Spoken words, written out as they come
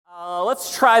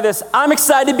Let's try this. I'm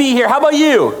excited to be here. How about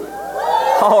you?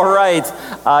 All right.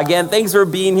 Again, thanks for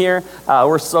being here.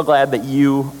 We're so glad that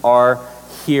you are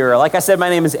here. Like I said, my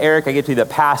name is Eric. I get to be the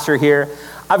pastor here.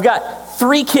 I've got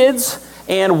 3 kids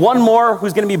and one more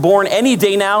who's going to be born any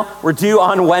day now. We're due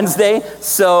on Wednesday.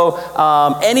 So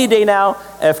any day now,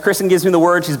 if Kristen gives me the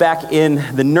word, she's back in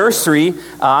the nursery.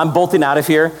 I'm bolting out of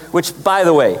here, which, by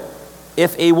the way,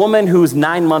 if a woman who's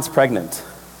 9 months pregnant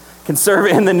can serve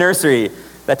in the nursery,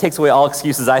 that takes away all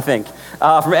excuses, I think,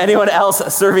 from anyone else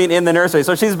serving in the nursery.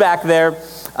 So she's back there.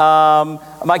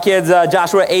 My kids,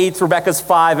 Joshua 8, Rebecca's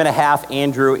 5.5,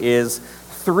 Andrew is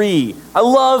 3. I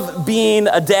love being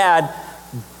a dad,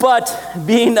 but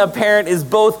being a parent is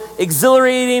both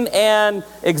exhilarating and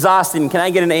exhausting. Can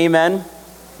I get an amen?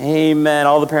 Amen.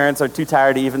 All the parents are too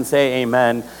tired to even say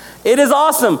amen. It is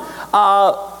awesome.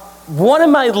 One of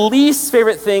my least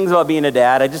favorite things about being a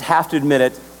dad, I just have to admit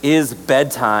it, is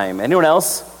bedtime. Anyone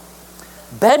else?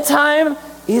 Bedtime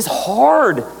is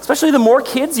hard, especially the more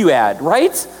kids you add,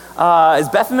 right? Is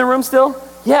Beth in the room still?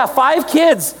 Yeah, 5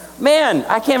 kids. Man,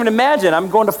 I can't even imagine. I'm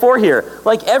going to 4 here.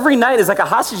 Like every night is like a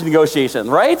hostage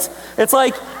negotiation, right? It's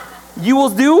like you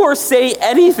will do or say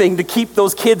anything to keep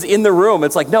those kids in the room.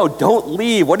 It's like, no, don't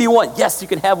leave. What do you want? Yes, you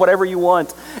can have whatever you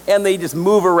want. And they just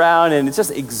move around and it's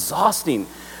just exhausting.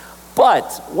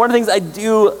 But one of the things I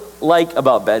do like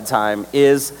about bedtime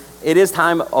is it is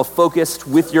time of focused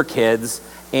with your kids,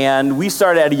 and we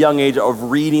started at a young age of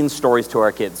reading stories to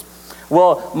our kids.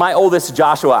 Well, my oldest,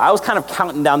 Joshua, I was kind of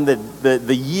counting down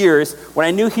the years when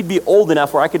I knew he'd be old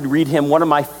enough where I could read him one of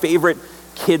my favorite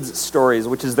kids' stories,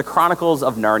 which is the Chronicles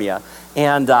of Narnia.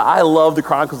 And I love the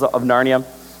Chronicles of Narnia.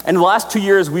 And the last 2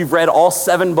 years, we've read all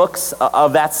 7 books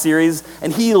of that series,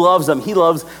 and he loves them. He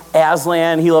loves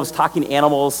Aslan. He loves talking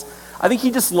animals. I think he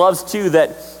just loves, too,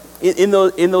 that in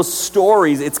those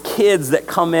stories, it's kids that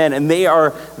come in, and they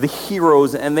are the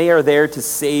heroes, and they are there to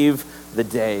save the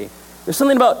day. There's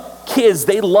something about kids,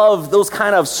 they love those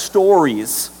kind of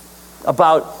stories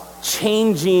about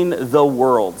changing the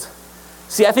world.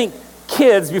 See, I think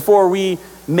kids, before we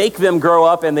make them grow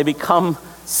up and they become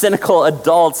cynical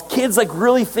adults, kids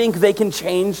really think they can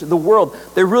change the world.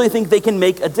 They really think they can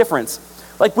make a difference.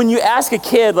 Like when you ask a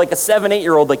kid, like a 7,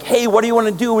 8-year-old, hey, what do you want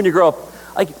to do when you grow up?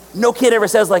 No kid ever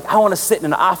says, I want to sit in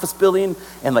an office building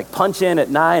and punch in at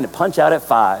 9 and punch out at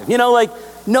 5.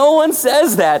 No one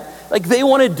says that. They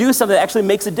want to do something that actually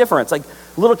makes a difference.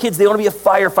 Little kids, they want to be a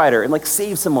firefighter and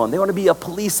save someone. They want to be a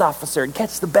police officer and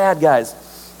catch the bad guys.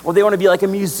 Or they want to be a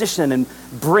musician and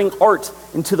bring art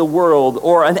into the world,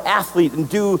 or an athlete and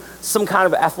do some kind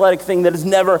of athletic thing that has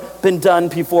never been done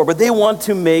before. But they want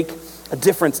to make a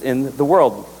difference in the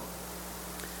world.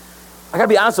 I gotta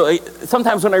be honest though,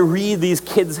 sometimes when I read these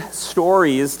kids'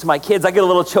 stories to my kids, I get a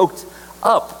little choked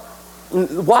up.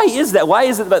 Why is that? Why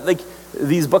is it that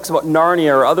these books about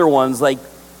Narnia or other ones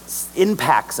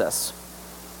impacts us?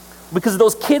 Because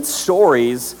those kids'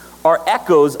 stories are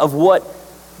echoes of what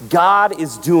God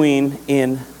is doing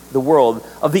in the world,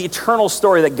 of the eternal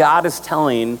story that God is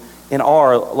telling in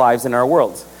our lives, in our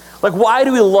worlds. Why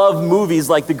do we love movies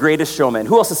like The Greatest Showman?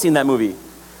 Who else has seen that movie?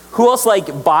 Who else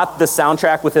bought the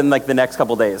soundtrack within the next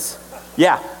couple days?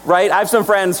 Yeah, right? I have some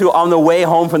friends who on the way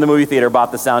home from the movie theater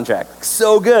bought the soundtrack.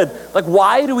 So good.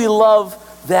 Why do we love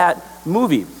that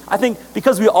movie? I think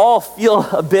because we all feel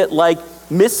a bit like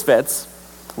misfits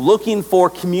looking for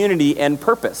community and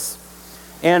purpose.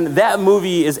 And that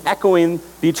movie is echoing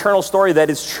the eternal story that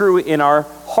is true in our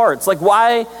hearts.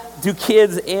 Why do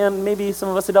kids and maybe some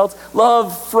of us adults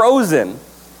love Frozen?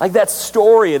 That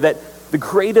story that the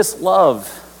greatest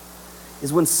love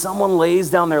is when someone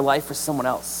lays down their life for someone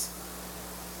else.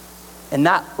 And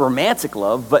not romantic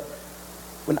love, but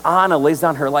when Anna lays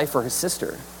down her life for her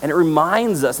sister. And it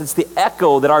reminds us, it's the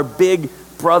echo that our big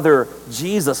brother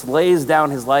Jesus lays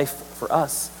down his life for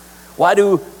us. Why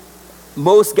do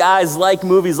most guys like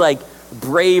movies like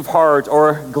Braveheart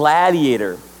or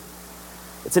Gladiator?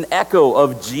 It's an echo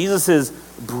of Jesus'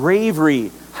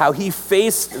 bravery, how he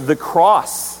faced the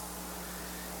cross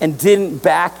and didn't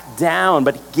back down,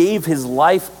 but gave his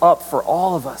life up for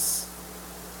all of us.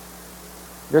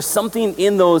 There's something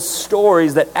in those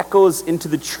stories that echoes into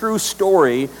the true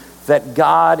story that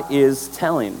God is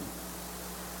telling.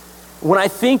 When I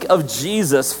think of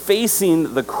Jesus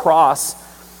facing the cross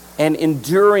and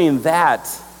enduring that,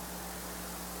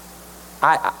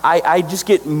 I just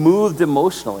get moved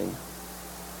emotionally.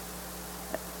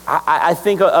 I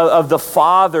think of the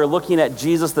Father looking at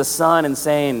Jesus the Son and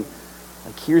saying,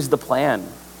 here's the plan.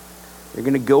 You're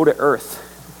going to go to earth.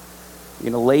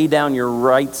 You're going to lay down your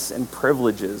rights and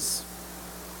privileges.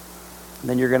 And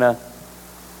then you're going to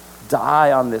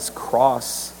die on this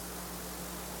cross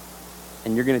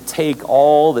And you're going to take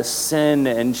all the sin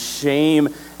and shame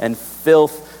and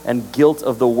filth and guilt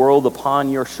of the world upon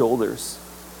your shoulders.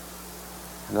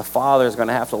 And the Father is going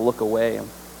to have to look away.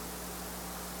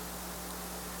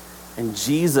 And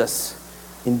Jesus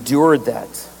endured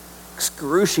that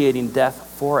excruciating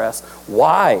death for us.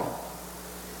 Why?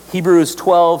 Hebrews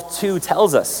 12:2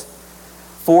 tells us,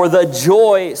 for the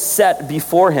joy set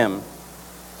before him,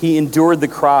 he endured the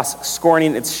cross,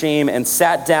 scorning its shame, and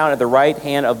sat down at the right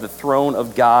hand of the throne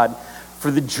of God. For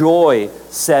the joy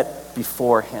set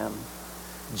before him,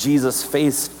 Jesus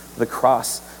faced the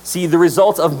cross. See, the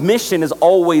result of mission is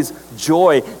always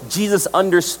joy. Jesus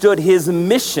understood his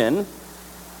mission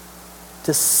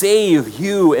to save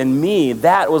you and me.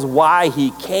 That was why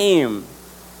he came.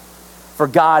 For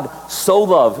God so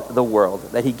loved the world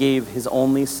that he gave his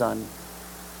only Son.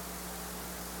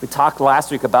 We talked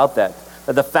last week about that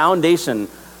the foundation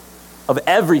of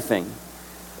everything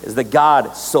is that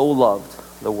God so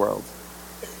loved the world.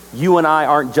 You and I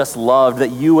aren't just loved, that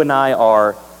you and I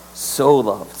are so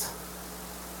loved.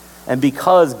 And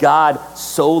because God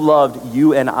so loved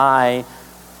you and I,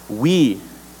 we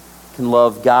can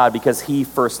love God because he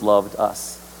first loved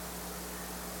us.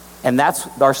 And that's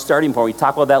our starting point. We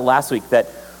talked about that last week, that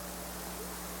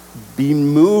being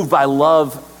moved by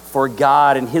love for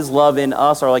God and his love in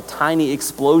us are like tiny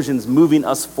explosions moving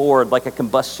us forward like a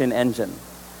combustion engine.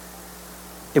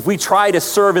 If we try to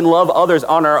serve and love others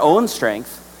on our own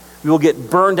strength, we will get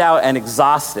burned out and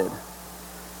exhausted.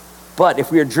 But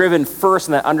if we are driven first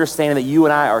in that understanding that you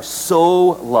and I are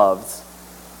so loved,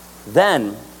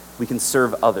 then we can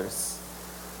serve others.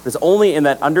 It's only in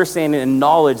that understanding and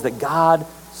knowledge that God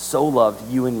so loved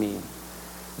you and me.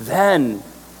 Then,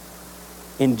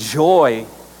 in joy,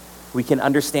 we can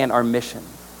understand our mission.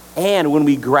 And when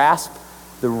we grasp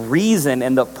the reason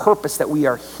and the purpose that we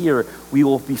are here, we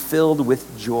will be filled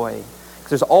with joy. Because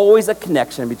there's always a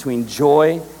connection between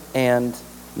joy and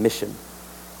mission.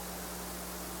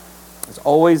 There's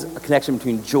always a connection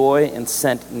between joy and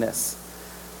sentness.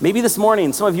 Maybe this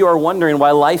morning, some of you are wondering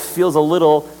why life feels a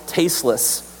little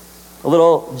tasteless, a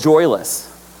little joyless.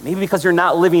 Maybe because you're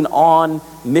not living on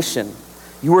mission.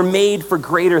 You were made for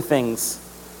greater things.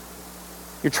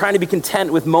 You're trying to be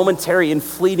content with momentary and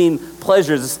fleeting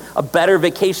pleasures, a better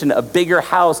vacation, a bigger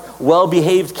house,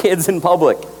 well-behaved kids in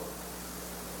public.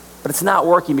 But it's not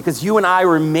working because you and I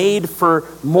were made for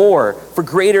more, for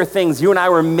greater things. You and I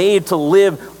were made to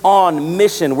live on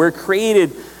mission. We're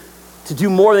created to do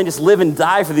more than just live and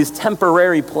die for these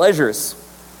temporary pleasures.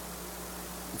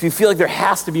 If you feel like there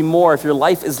has to be more, if your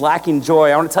life is lacking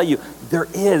joy, I want to tell you, there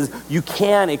is. You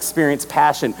can experience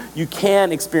passion. You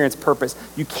can experience purpose.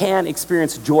 You can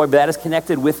experience joy, but that is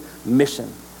connected with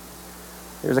mission.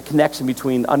 There's a connection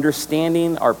between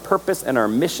understanding our purpose and our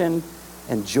mission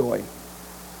and joy.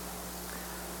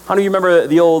 How do you remember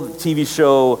the old TV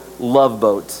show Love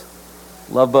Boat?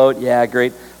 Love Boat, yeah,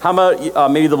 great. How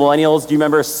about maybe the millennials? Do you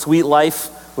remember Sweet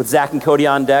Life with Zach and Cody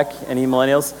on deck? Any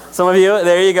millennials? Some of you,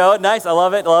 there you go. Nice, I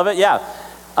love it, yeah.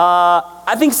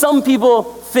 I think some people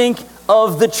think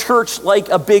of the church like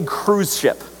a big cruise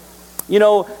ship. You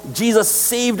know, Jesus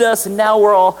saved us, and now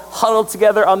we're all huddled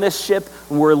together on this ship,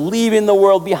 and we're leaving the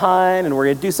world behind, and we're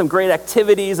going to do some great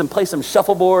activities and play some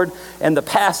shuffleboard, and the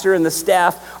pastor and the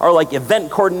staff are like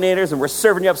event coordinators, and we're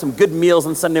serving you up some good meals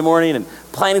on Sunday morning and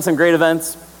planning some great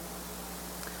events.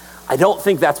 I don't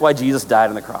think that's why Jesus died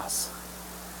on the cross.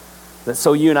 That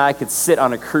so you and I could sit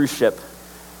on a cruise ship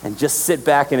and just sit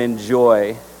back and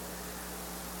enjoy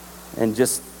and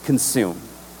just consume.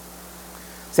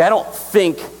 See, I don't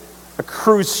think a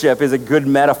cruise ship is a good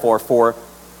metaphor for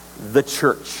the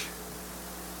church.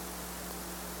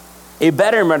 A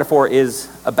better metaphor is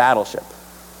a battleship.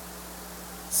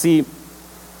 See,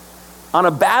 on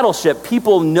a battleship,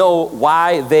 people know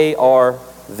why they are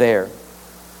there.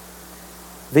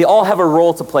 They all have a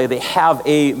role to play. They have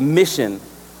a mission.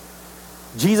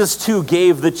 Jesus, too,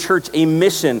 gave the church a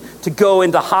mission to go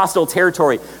into hostile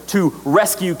territory, to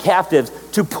rescue captives,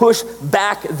 to push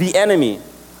back the enemy.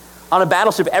 On a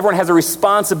battleship, everyone has a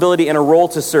responsibility and a role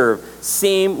to serve.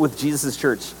 Same with Jesus'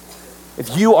 church.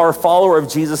 If you are a follower of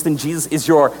Jesus, then Jesus is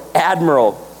your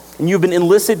admiral, and you've been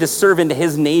enlisted to serve into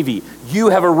his navy. You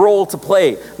have a role to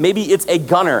play. Maybe it's a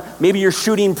gunner. Maybe you're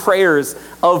shooting prayers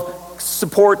of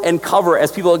support and cover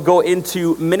as people go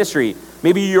into ministry.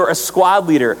 Maybe you're a squad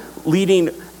leader leading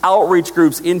outreach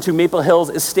groups into Maple Hills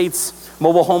Estates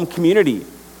mobile home community.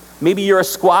 Maybe you're a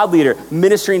squad leader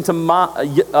ministering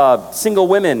to single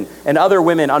women and other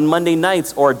women on Monday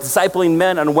nights, or discipling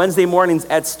men on Wednesday mornings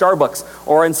at Starbucks,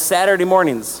 or on Saturday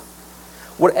mornings.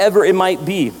 Whatever it might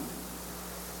be,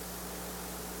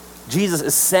 Jesus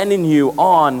is sending you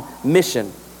on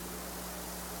mission.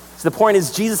 So the point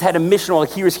is, Jesus had a mission while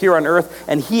he was here on earth,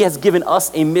 and he has given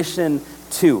us a mission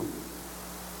too.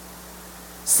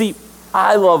 See,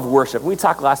 I love worship. We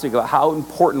talked last week about how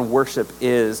important worship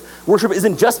is. Worship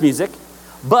isn't just music,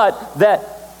 but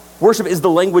that worship is the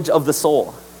language of the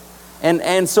soul.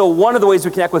 And so one of the ways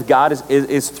we connect with God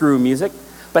is through music,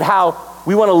 but how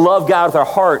we want to love God with our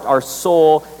heart, our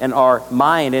soul, and our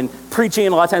mind. And preaching, a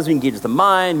lot of times we engage with the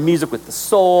mind, music with the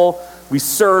soul. We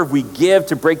serve, we give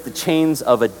to break the chains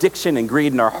of addiction and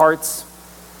greed in our hearts.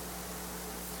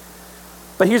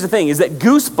 But here's the thing, is that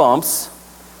goosebumps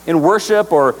in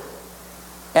worship or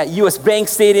at US Bank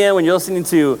Stadium when you're listening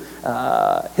to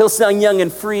Hillsong Young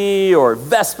and Free or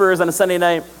Vespers on a Sunday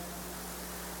night,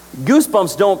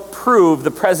 goosebumps don't prove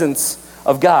the presence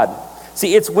of God.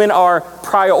 See, it's when our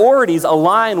priorities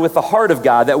align with the heart of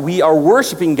God that we are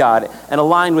worshiping God and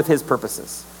align with his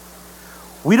purposes.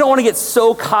 We don't want to get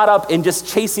so caught up in just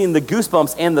chasing the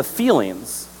goosebumps and the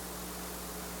feelings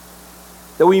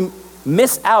that we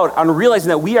miss out on realizing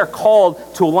that we are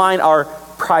called to align our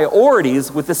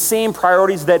priorities with the same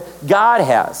priorities that God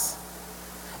has.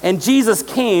 And Jesus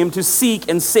came to seek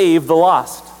and save the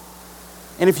lost.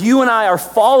 And if you and I are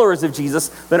followers of Jesus,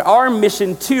 then our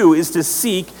mission too is to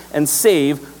seek and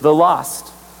save the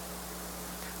lost.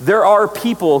 There are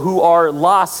people who are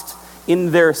lost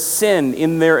in their sin,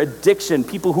 in their addiction,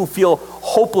 people who feel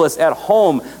hopeless at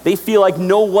home. They feel like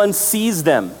no one sees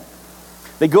them.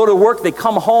 They go to work, they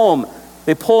come home,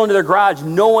 they pull into their garage,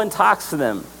 no one talks to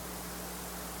them.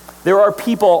 There are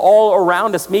people all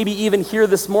around us, maybe even here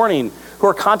this morning, who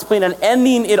are contemplating on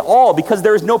ending it all because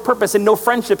there is no purpose and no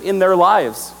friendship in their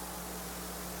lives.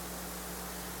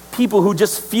 People who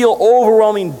just feel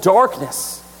overwhelming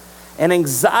darkness and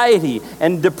anxiety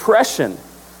and depression.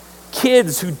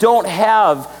 Kids who don't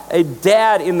have a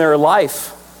dad in their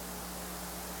life.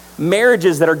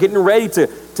 Marriages that are getting ready to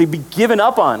be given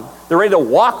up on. They're ready to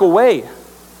walk away.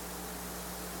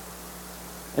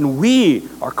 And we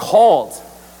are called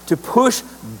to push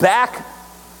back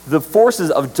the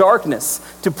forces of darkness,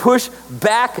 to push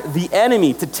back the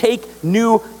enemy, to take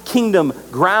new kingdom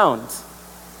ground.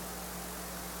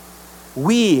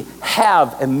 We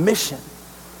have a mission.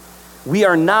 We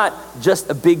are not just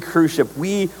a big cruise ship.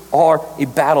 We are a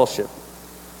battleship.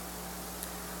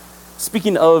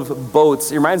 Speaking of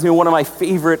boats, it reminds me of one of my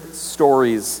favorite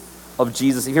stories of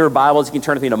Jesus. If you have Bibles, you can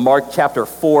turn with me to Mark chapter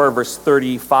 4, verse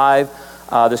 35.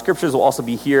 The scriptures will also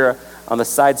be here on the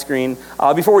side screen.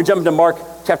 Before we jump into Mark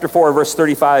chapter 4, verse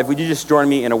 35, would you just join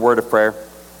me in a word of prayer?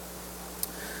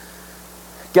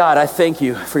 God, I thank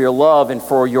you for your love and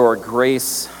for your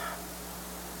grace.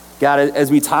 God, as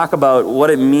we talk about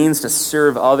what it means to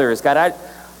serve others, God,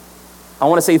 I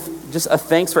want to say just a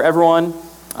thanks for everyone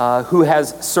who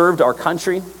has served our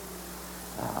country,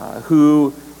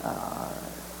 who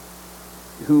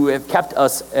have kept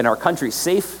us and our country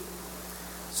safe.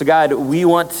 So God, we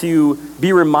want to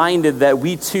be reminded that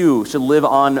we too should live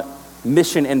on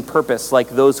mission and purpose like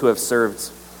those who have served.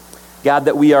 God,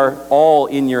 that we are all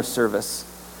in your service.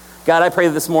 God, I pray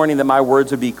this morning that my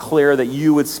words would be clear, that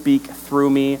you would speak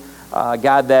through me.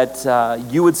 God, that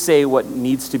you would say what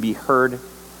needs to be heard.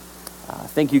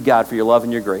 Thank you, God, for your love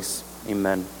and your grace.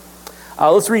 Amen.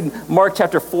 Let's read Mark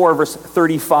chapter 4, verse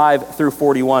 35 through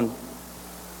 41.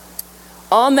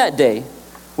 On that day,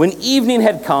 when evening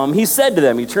had come, he said to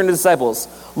them, he turned to the disciples,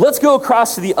 let's go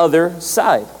across to the other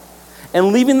side.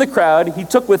 And leaving the crowd, they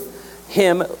took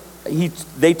him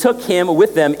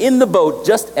with them in the boat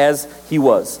just as he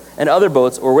was, and other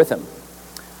boats were with him.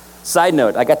 Side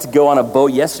note, I got to go on a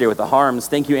boat yesterday with the Harms.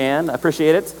 Thank you, Ann. I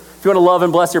appreciate it. If you want to love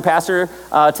and bless your pastor,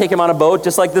 take him on a boat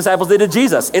just like the disciples did to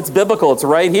Jesus. It's biblical. It's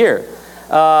right here.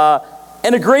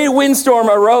 And a great windstorm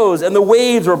arose, and the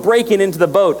waves were breaking into the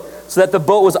boat, so that the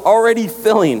boat was already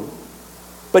filling.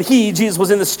 But he, Jesus, was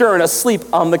in the stern, asleep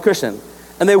on the cushion.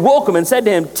 And they woke him and said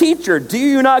to him, Teacher, do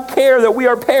you not care that we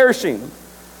are perishing?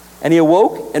 And he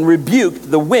awoke and rebuked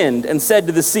the wind and said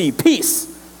to the sea, Peace,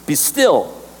 be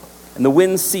still. And the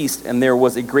wind ceased, and there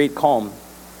was a great calm.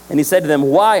 And he said to them,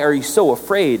 Why are you so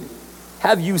afraid?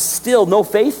 Have you still no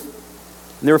faith?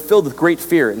 And they were filled with great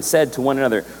fear and said to one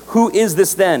another, Who is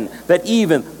this then, that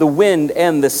even the wind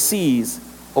and the seas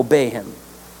obey him?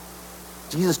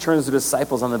 Jesus turns to the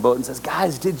disciples on the boat and says,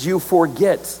 Guys, did you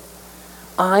forget?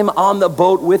 I'm on the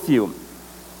boat with you.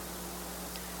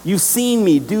 You've seen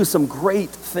me do some great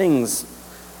things.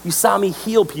 You saw me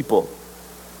heal people.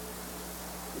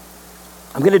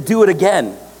 I'm going to do it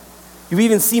again. You've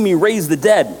even seen me raise the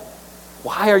dead.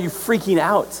 Why are you freaking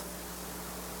out?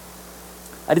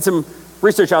 I did some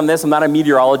research on this. I'm not a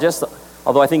meteorologist,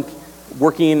 although I think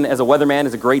working as a weatherman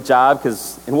is a great job,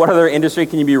 because in what other industry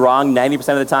can you be wrong 90%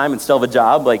 of the time and still have a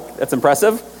job? Like, that's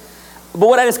impressive. But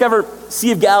what I discovered,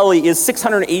 Sea of Galilee is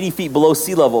 680 feet below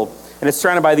sea level, and it's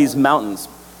surrounded by these mountains.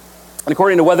 And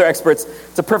according to weather experts,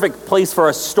 it's a perfect place for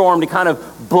a storm to kind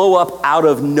of blow up out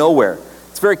of nowhere.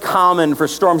 It's very common for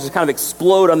storms to kind of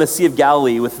explode on the Sea of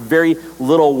Galilee with very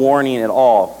little warning at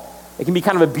all. It can be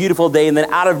kind of a beautiful day, and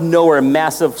then out of nowhere, a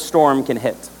massive storm can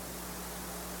hit.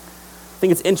 I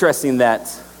think it's interesting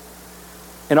that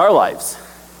in our lives,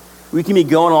 we can be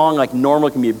going along like normal,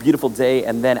 it can be a beautiful day,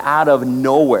 and then out of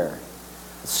nowhere,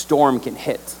 a storm can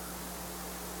hit.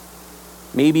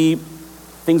 Maybe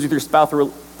things with your spouse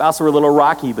were a little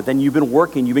rocky, but then you've been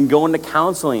working, you've been going to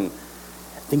counseling,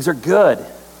 things are good.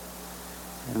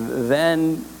 And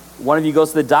then one of you goes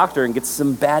to the doctor and gets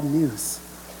some bad news.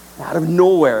 Out of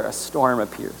nowhere, a storm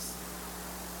appears.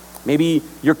 Maybe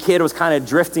your kid was kind of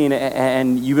drifting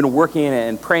and you've been working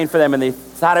and praying for them and they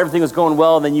thought everything was going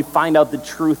well, and then you find out the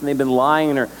truth and they've been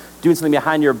lying or doing something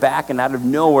behind your back, and out of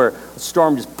nowhere, a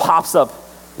storm just pops up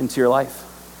into your life.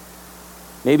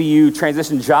 Maybe you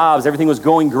transitioned jobs, everything was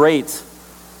going great.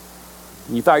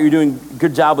 And you thought you were doing a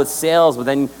good job with sales, but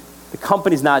then the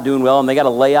company's not doing well and they got to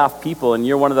lay off people and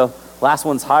you're one of the last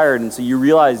ones hired, and so you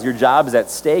realize your job is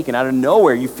at stake, and out of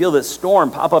nowhere you feel this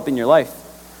storm pop up in your life.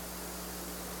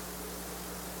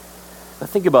 But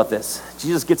think about this.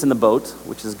 Jesus gets in the boat,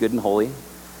 which is good and holy,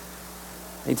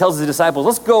 and he tells his disciples,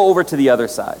 let's go over to the other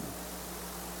side.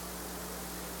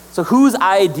 So whose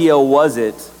idea was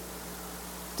it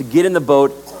to get in the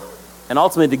boat and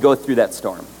ultimately to go through that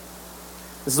storm?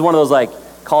 This is one of those, like,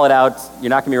 call it out, you're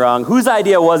not going to be wrong. Whose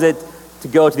idea was it to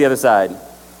go to the other side?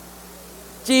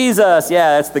 Jesus.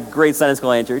 Yeah, that's the great Sunday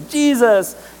school answer.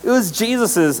 Jesus. It was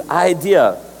Jesus'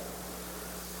 idea.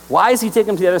 Why is he taking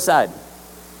them to the other side?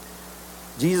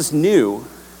 Jesus knew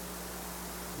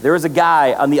there was a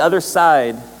guy on the other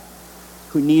side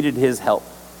who needed his help.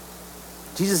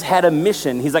 Jesus had a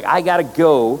mission. He's like, I got to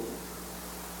go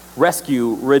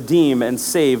rescue, redeem, and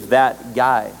save that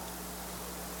guy.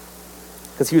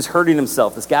 Because he was hurting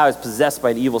himself. This guy was possessed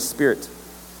by an evil spirit.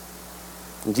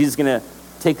 And Jesus is going to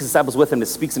take his disciples with him to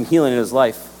speak some healing in his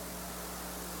life.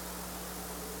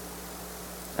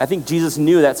 I think Jesus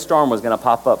knew that storm was going to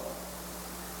pop up.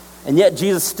 And yet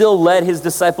Jesus still led his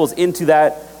disciples into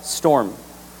that storm.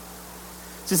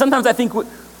 See, sometimes I think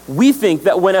we think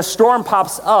that when a storm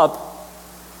pops up,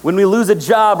 when we lose a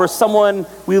job or someone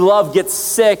we love gets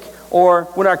sick, or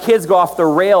when our kids go off the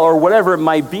rail or whatever it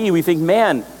might be, we think,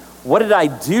 man, what did I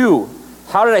do?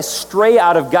 How did I stray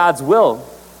out of God's will?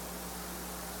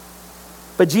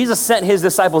 But Jesus sent his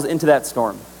disciples into that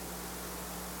storm.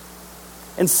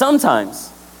 And sometimes,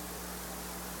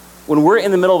 when we're in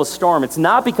the middle of a storm, it's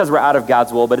not because we're out of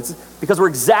God's will, but it's because we're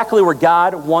exactly where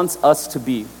God wants us to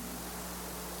be.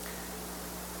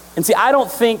 And see, I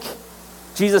don't think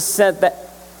Jesus sent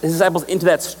his disciples into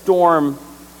that storm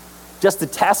just to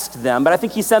test them, but I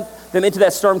think he sent them into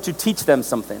that storm to teach them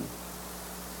something.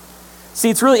 See,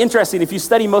 it's really interesting. If you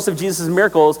study most of Jesus'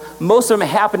 miracles, most of them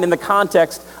happened in the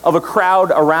context of a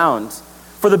crowd around,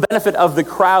 for the benefit of the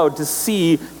crowd to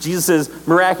see Jesus'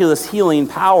 miraculous healing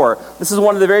power. This is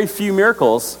one of the very few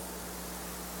miracles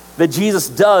that Jesus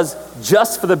does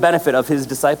just for the benefit of his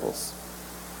disciples.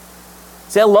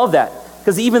 See, I love that,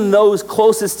 because even those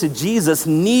closest to Jesus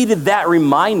needed that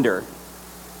reminder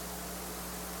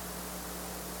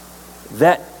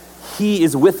that he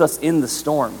is with us in the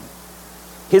storm.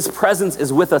 His presence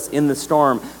is with us in the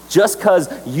storm. Just because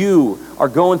you are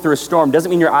going through a storm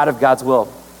doesn't mean you're out of God's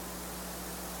will.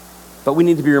 But we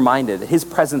need to be reminded that his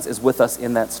presence is with us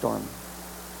in that storm.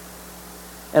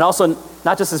 And also,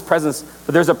 not just his presence,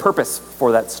 but there's a purpose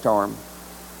for that storm.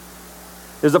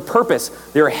 There's a purpose.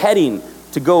 They're heading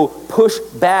to go push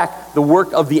back the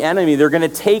work of the enemy. They're going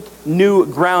to take new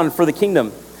ground for the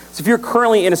kingdom. So if you're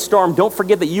currently in a storm, don't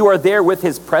forget that you are there with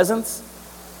his presence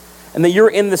and that you're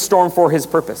in the storm for his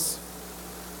purpose.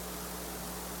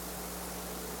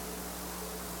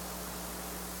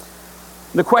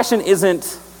 The question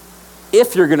isn't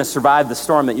if you're going to survive the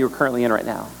storm that you're currently in right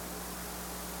now.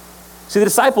 See, the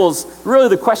disciples, really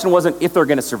the question wasn't if they're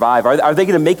going to survive. Are they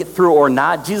going to make it through or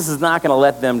not? Jesus is not going to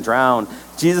let them drown.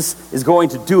 Jesus is going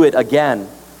to do it again.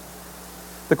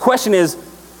 The question is,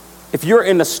 if you're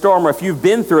in a storm or if you've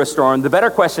been through a storm, the better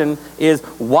question is,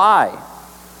 why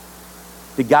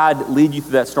did God lead you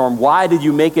through that storm? Why did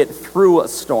you make it through a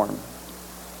storm?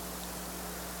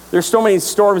 There's so many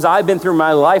storms I've been through in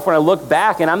my life when I look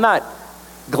back, and I'm not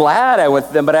glad I went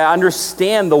through them, but I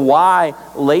understand the why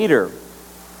later.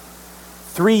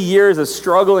 3 years of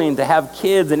struggling to have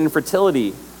kids and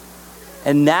infertility.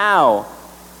 And now,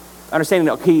 understanding,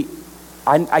 okay,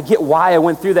 I get why I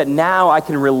went through that. Now I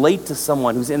can relate to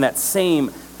someone who's in that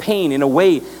same pain in a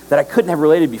way that I couldn't have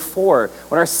related before.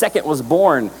 When our second was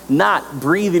born, not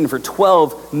breathing for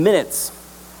 12 minutes.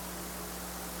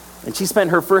 And she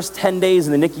spent her first 10 days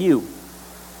in the NICU.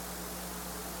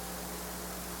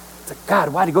 It's like, God,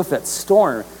 why did I go through that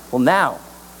storm? Well, now,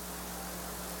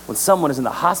 when someone is in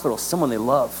the hospital, someone they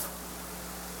love,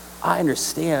 I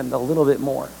understand a little bit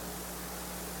more.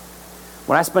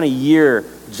 When I spent a year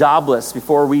jobless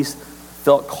before we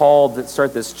felt called to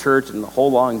start this church and the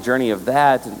whole long journey of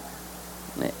that,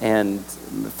 and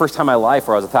the first time in my life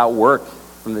where I was without work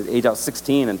from the age I was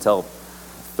 16 until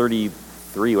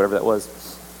 33, whatever that was,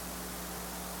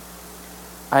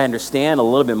 I understand a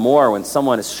little bit more when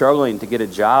someone is struggling to get a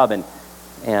job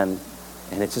and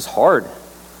it's just hard.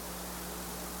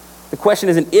 The question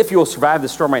isn't if you will survive the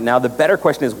storm right now. The better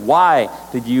question is, why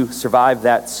did you survive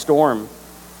that storm?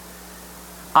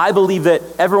 I believe that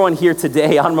everyone here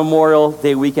today on Memorial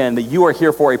Day weekend, that you are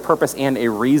here for a purpose and a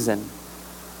reason.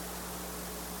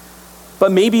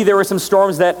 But maybe there were some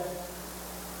storms that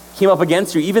came up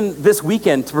against you, even this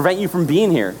weekend, to prevent you from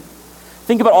being here.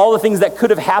 Think about all the things that could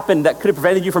have happened that could have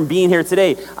prevented you from being here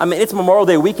today. I mean, it's Memorial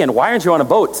Day weekend. Why aren't you on a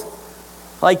boat?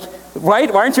 Like,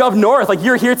 right? Why aren't you up north? Like,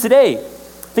 you're here today.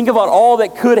 Think about all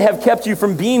that could have kept you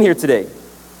from being here today.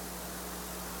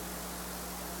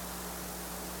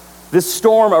 This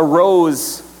storm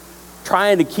arose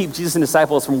trying to keep Jesus and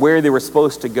disciples from where they were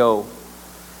supposed to go.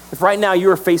 If right now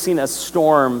you are facing a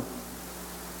storm,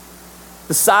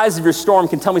 the size of your storm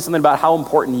can tell me something about how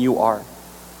important you are.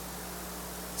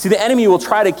 See, the enemy will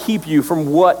try to keep you from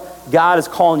what God is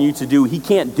calling you to do. He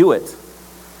can't do it.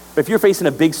 But if you're facing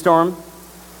a big storm,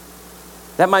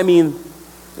 that might mean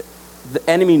the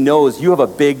enemy knows you have a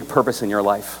big purpose in your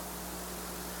life.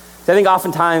 So I think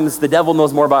oftentimes the devil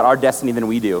knows more about our destiny than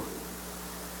we do.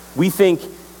 We think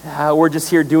we're just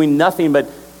here doing nothing, but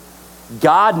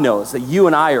God knows that you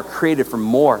and I are created for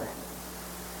more.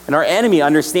 And our enemy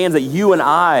understands that you and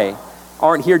I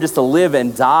aren't here just to live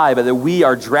and die, but that we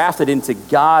are drafted into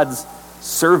God's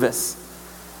service.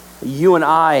 You and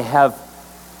I have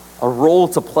a role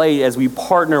to play as we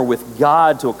partner with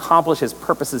God to accomplish his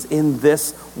purposes in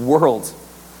this world.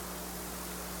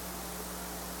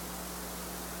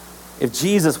 If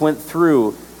Jesus went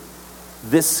through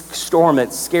this storm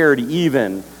that scared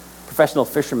even professional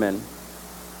fishermen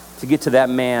to get to that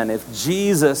man, if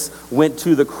Jesus went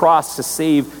to the cross to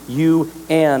save you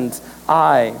and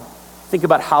I, think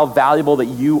about how valuable that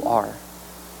you are.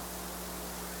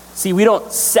 See, we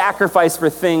don't sacrifice for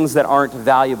things that aren't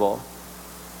valuable.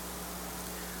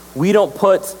 We don't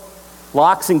put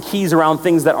locks and keys around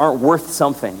things that aren't worth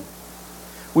something.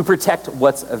 We protect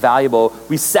what's valuable.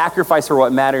 We sacrifice for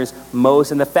what matters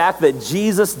most. And the fact that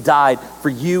Jesus died for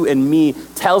you and me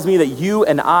tells me that you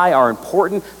and I are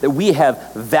important, that we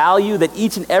have value, that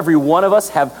each and every one of us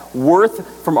have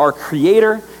worth from our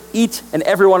Creator. Each and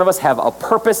every one of us have a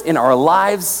purpose in our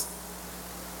lives.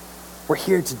 We're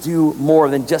here to do more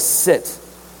than just sit.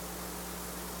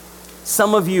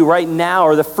 Some of you right now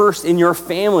are the first in your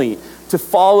family to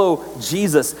follow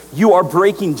Jesus. You are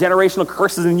breaking generational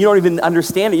curses and you don't even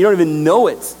understand it. You don't even know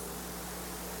it.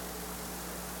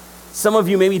 Some of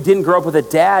you maybe didn't grow up with a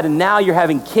dad and now you're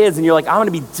having kids and you're like, I'm going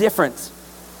to be different.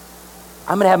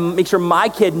 I'm going to make sure my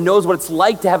kid knows what it's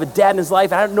like to have a dad in his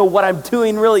life. I don't know what I'm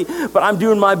doing really, but I'm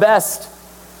doing my best.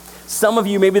 Some of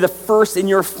you may be the first in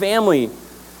your family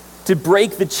to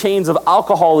break the chains of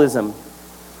alcoholism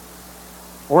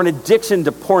or an addiction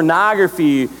to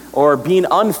pornography or being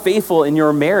unfaithful in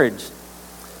your marriage.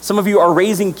 Some of you are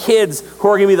raising kids who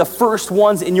are going to be the first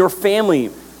ones in your family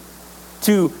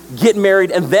to get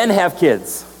married and then have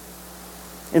kids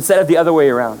instead of the other way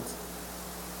around.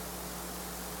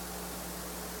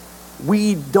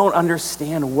 We don't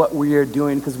understand what we are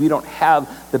doing because we don't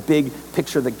have the big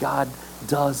picture that God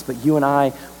does. But you and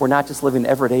I, we're not just living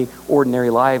everyday,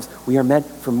 ordinary lives. We are meant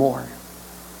for more.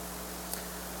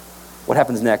 What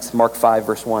happens next? Mark 5,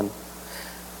 verse 1.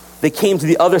 They came to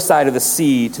the other side of the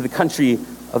sea, to the country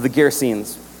of the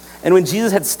Gerasenes. And when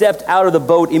Jesus had stepped out of the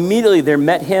boat, immediately there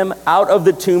met him out of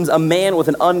the tombs a man with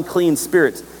an unclean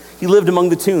spirit. He lived among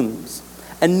the tombs,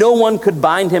 and no one could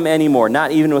bind him anymore,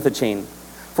 not even with a chain.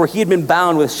 For he had been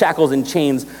bound with shackles and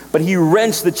chains, but he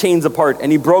wrenched the chains apart,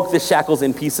 and he broke the shackles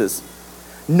in pieces.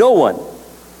 No one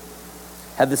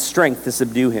had the strength to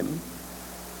subdue him.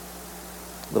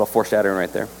 A little foreshadowing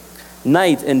right there.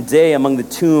 Night and day among the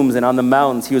tombs and on the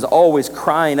mountains, he was always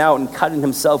crying out and cutting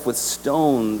himself with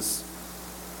stones.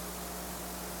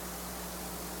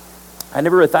 I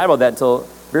never really thought about that until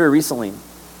very recently.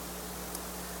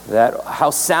 That how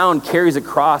sound carries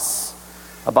across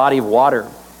a body of water.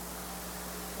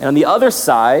 And on the other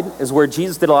side is where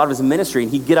Jesus did a lot of his ministry,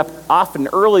 and he'd get up often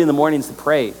early in the mornings to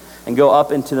pray and go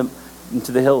up into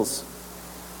the hills.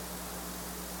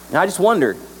 And I just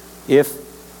wonder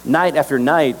if night after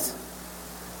night,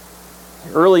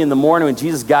 early in the morning when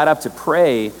Jesus got up to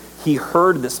pray, he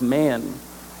heard this man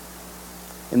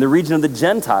in the region of the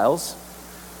Gentiles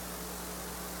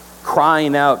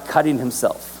crying out, cutting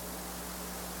himself.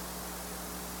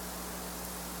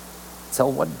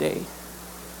 Till one day,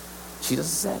 Jesus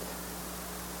said,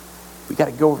 we got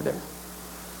to go over there.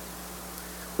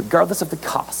 Regardless of the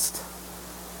cost,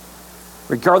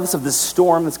 regardless of the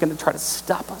storm that's going to try to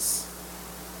stop us,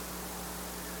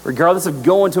 regardless of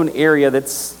going to an area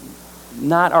that's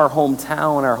not our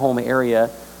hometown, our home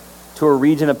area, to a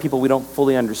region of people we don't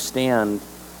fully understand,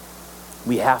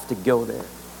 we have to go there.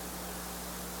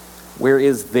 Where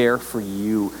is there for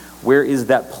you? Where is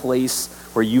that place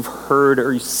where you've heard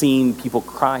or you've seen people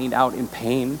crying out in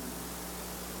pain?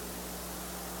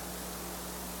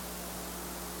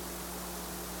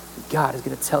 God is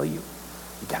going to tell you,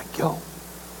 you got to go.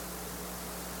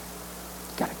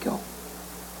 You got to go.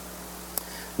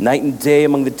 Night and day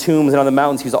among the tombs and on the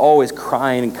mountains, he was always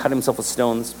crying and cut himself with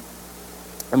stones.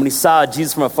 And when he saw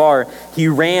Jesus from afar, he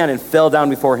ran and fell down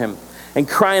before him. And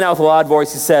crying out with a loud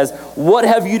voice, he says, what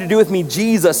have you to do with me,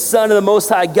 Jesus, Son of the Most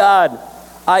High God?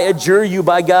 I adjure you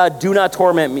by God, do not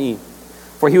torment me.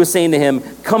 For he was saying to him,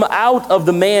 come out of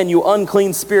the man, you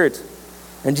unclean spirit.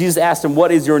 And Jesus asked him,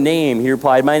 what is your name? He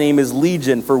replied, my name is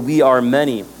Legion, for we are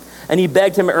many. And he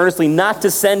begged him earnestly not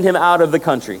to send him out of the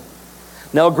country.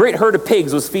 Now a great herd of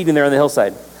pigs was feeding there on the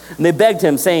hillside. And they begged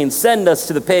him, saying, send us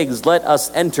to the pigs, let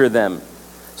us enter them.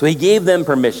 So he gave them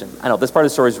permission. I know this part of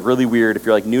the story is really weird. If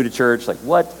you're like new to church, like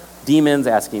what? Demons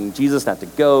asking Jesus not to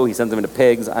go. He sends them into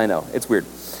pigs. I know, it's weird.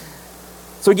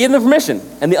 So he gave them permission.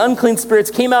 And the unclean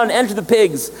spirits came out and entered the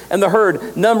pigs. And the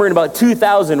herd, numbering about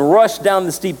 2,000, rushed down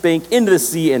the steep bank into the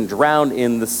sea and drowned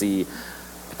in the sea.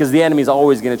 Because the enemy is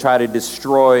always going to try to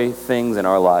destroy things in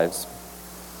our lives.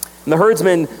 And the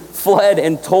herdsmen fled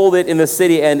and told it in the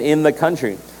city and in the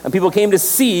country. And people came to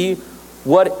see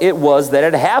what it was that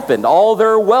had happened. All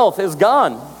their wealth is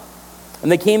gone.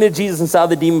 And they came to Jesus and saw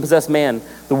the demon-possessed man,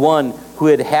 the one who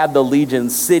had had the legion,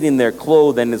 sitting there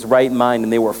clothed and in his right mind,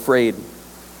 and they were afraid.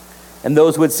 And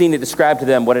those who had seen it described to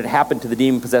them what had happened to the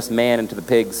demon-possessed man and to the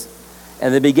pigs.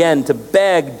 And they began to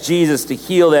beg Jesus to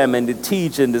heal them and to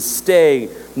teach and to stay.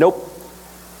 Nope.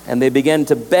 And they began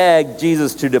to beg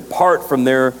Jesus to depart from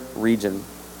their region.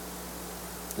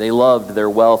 They loved their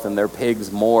wealth and their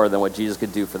pigs more than what Jesus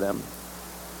could do for them.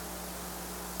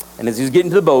 And as he was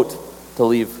getting to the boat to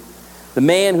leave, the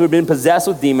man who had been possessed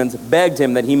with demons begged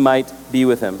him that he might be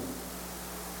with him.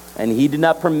 And he did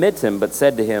not permit him, but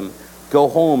said to him, go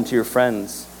home to your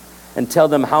friends and tell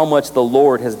them how much the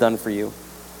Lord has done for you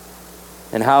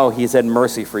and how he has had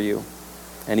mercy for you.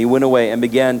 And he went away and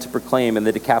began to proclaim in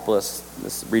the Decapolis,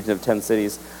 this region of 10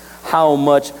 cities, how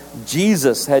much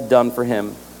Jesus had done for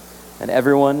him. And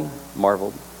everyone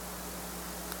marveled.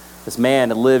 This man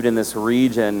had lived in this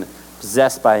region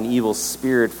possessed by an evil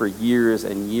spirit for years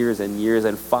and years and years.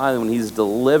 And finally, when he's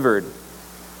delivered,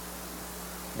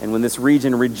 and when this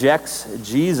region rejects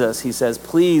Jesus, he says,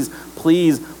 please,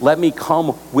 please let me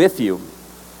come with you.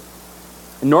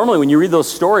 And normally when you read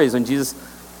those stories,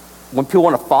 when people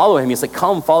want to follow him, he's like,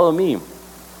 come follow me.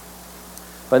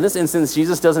 But in this instance,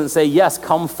 Jesus doesn't say, yes,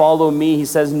 come follow me. He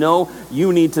says, no,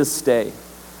 you need to stay.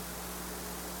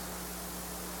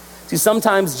 See,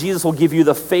 sometimes Jesus will give you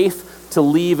the faith to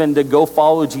leave and to go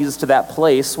follow Jesus to that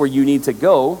place where you need to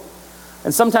go.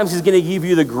 And sometimes he's going to give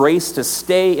you the grace to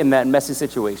stay in that messy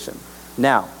situation.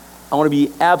 Now, I want to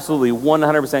be absolutely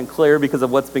 100% clear because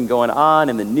of what's been going on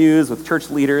in the news with church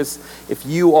leaders. If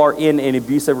you are in an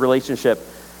abusive relationship,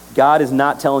 God is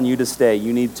not telling you to stay.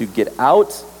 You need to get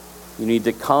out. You need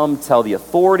to come tell the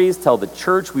authorities, tell the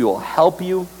church. We will help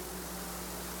you.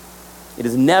 It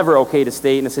is never okay to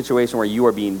stay in a situation where you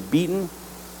are being beaten,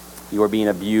 you are being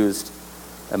abused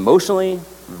emotionally,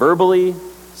 verbally,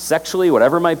 sexually,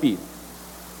 whatever it might be.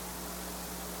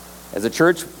 As a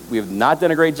church, we have not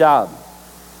done a great job.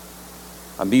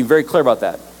 I'm being very clear about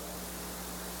that.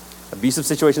 Abusive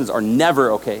situations are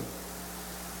never okay.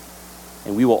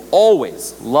 And we will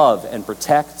always love and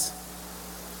protect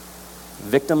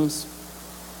victims.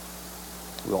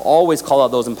 We will always call out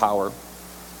those in power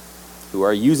who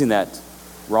are using that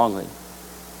wrongly.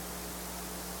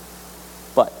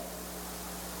 But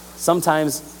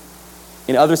sometimes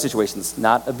in other situations,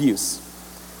 not abuse,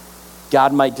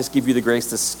 God might just give you the grace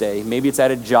to stay. Maybe it's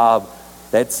at a job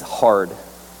that's hard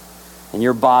and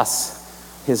your boss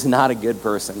is not a good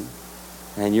person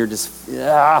and you're just,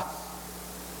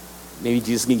 Maybe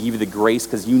Jesus can give you the grace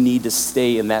because you need to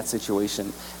stay in that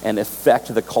situation and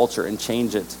affect the culture and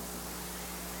change it.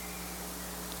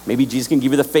 Maybe Jesus can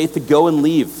give you the faith to go and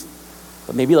leave.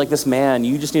 But maybe like this man,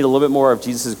 you just need a little bit more of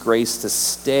Jesus' grace to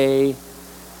stay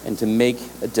and to make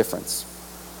a difference.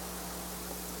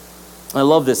 I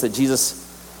love this, that Jesus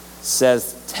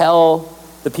says, tell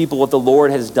the people what the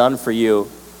Lord has done for you.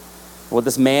 What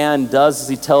this man does is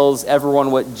he tells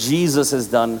everyone what Jesus has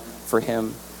done for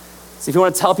him. So if you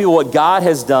want to tell people what God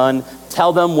has done,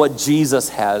 tell them what Jesus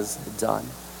has done.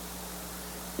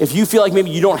 If you feel like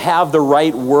maybe you don't have the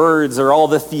right words or all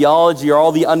the theology or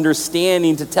all the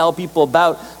understanding to tell people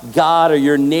about God or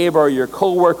your neighbor or your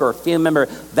coworker or family member,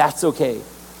 that's okay.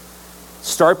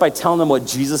 Start by telling them what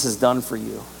Jesus has done for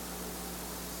you.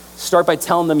 Start by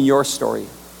telling them your story,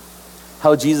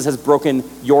 how Jesus has broken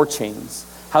your chains,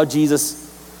 how Jesus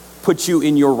put you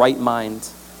in your right mind,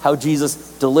 how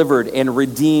Jesus delivered and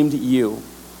redeemed you.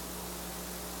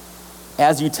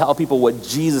 As you tell people what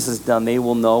Jesus has done, they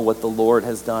will know what the Lord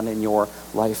has done in your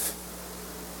life.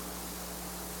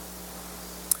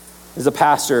 There's a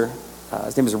pastor,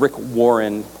 his name is Rick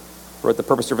Warren, wrote The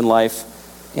Purpose-Driven Life,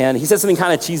 and he said something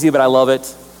kind of cheesy, but I love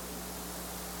it.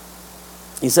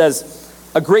 He says,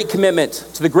 a great commitment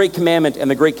to the Great Commandment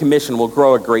and the Great Commission will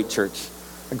grow a great church.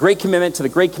 A great commitment to the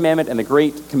Great Commandment and the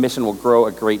Great Commission will grow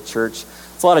a great church.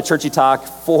 It's a lot of churchy talk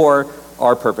for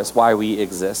our purpose, why we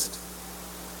exist.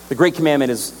 The Great Commandment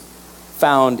is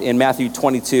found in Matthew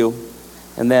 22,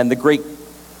 and then the Great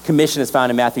Commission is found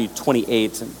in Matthew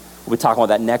 28, and we'll be talking about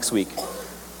that next week.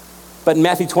 But in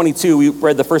Matthew 22, we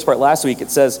read the first part last week,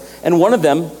 it says, and one of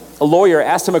them, a lawyer,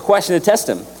 asked him a question to test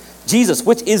him. Jesus,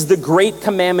 which is the great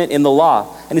commandment in the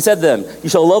law? And he said to them, you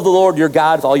shall love the Lord your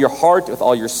God with all your heart, with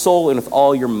all your soul, and with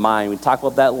all your mind. We talked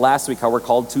about that last week, how we're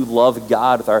called to love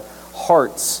God with our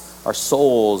hearts, our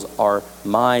souls, our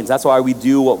minds. That's why we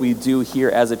do what we do here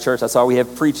as a church. That's why we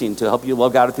have preaching, to help you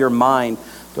love God with your mind,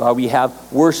 to how we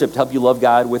have worship, to help you love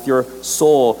God with your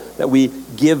soul, that we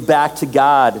give back to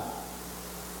God.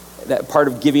 That part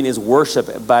of giving is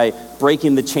worship, by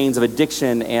breaking the chains of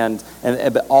addiction and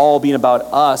all being about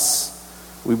us.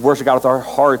 We worship God with our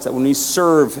hearts, that when we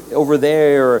serve over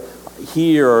there or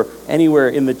here or anywhere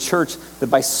in the church, that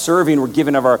by serving we're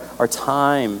giving of our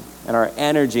time and our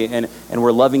energy, and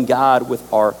we're loving God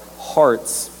with our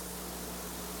hearts.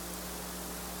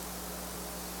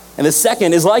 And the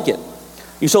second is like it.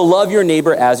 You shall love your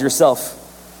neighbor as yourself.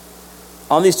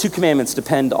 On these two commandments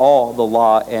depend all the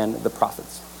law and the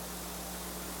prophets.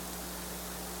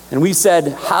 And we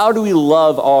said, how do we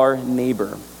love our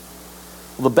neighbor?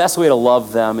 Well, the best way to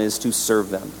love them is to serve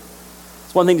them.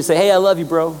 It's one thing to say, hey, I love you,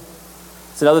 bro.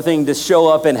 It's another thing to show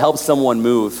up and help someone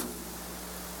move.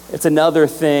 It's another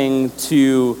thing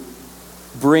to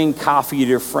bring coffee to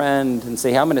your friend and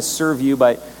say, hey, I'm going to serve you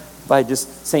by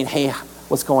just saying, hey,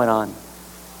 what's going on?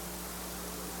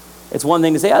 It's one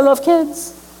thing to say, I love kids.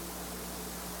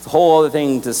 It's a whole other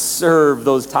thing to serve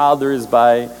those toddlers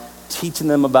by teaching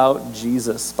them about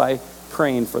Jesus, by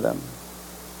praying for them.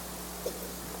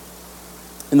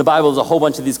 In the Bible, there's a whole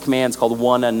bunch of these commands called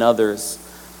one another's,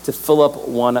 to fill up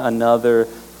one another,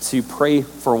 to pray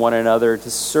for one another,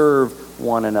 to serve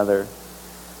one another.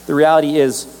 The reality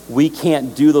is we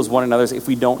can't do those one another's if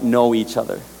we don't know each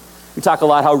other. We talk a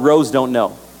lot how rows don't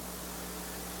know.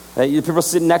 People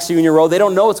sitting next to you in your row, they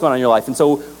don't know what's going on in your life. And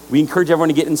so we encourage everyone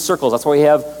to get in circles. That's why we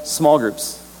have small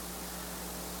groups.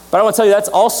 But I want to tell you, that's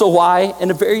also why,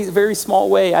 in a very, very small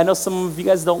way, I know some of you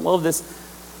guys don't love this,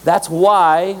 that's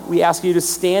why we ask you to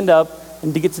stand up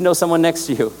and to get to know someone next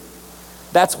to you.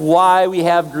 That's why we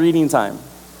have greeting time.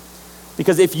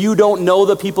 Because if you don't know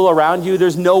the people around you,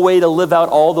 there's no way to live out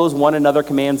all those one another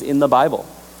commands in the Bible.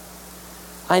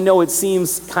 I know it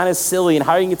seems kind of silly, and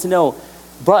how do you get to know?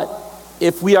 But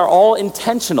if we are all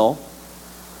intentional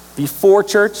before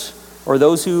church, or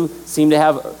those who seem to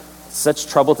have such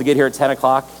trouble to get here at 10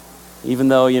 o'clock, even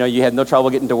though you had no trouble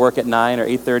getting to work at 9 or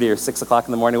 8:30 or 6 o'clock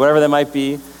in the morning, whatever that might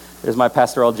be. There's my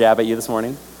pastoral jab at you this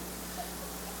morning.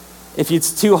 If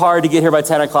it's too hard to get here by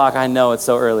 10 o'clock, I know it's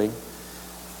so early.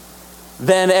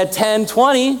 Then at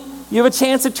 10:20, you have a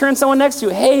chance to turn someone next to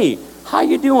you. Hey, how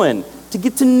you doing? To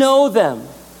get to know them.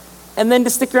 And then to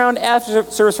stick around after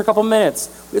service for a couple minutes.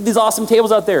 We have these awesome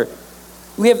tables out there.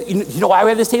 We have, you know why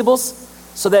we have these tables?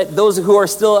 So that those who are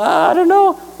still, I don't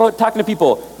know, about talking to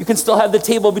people, you can still have the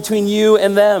table between you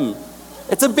and them.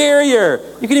 It's a barrier.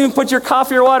 You can even put your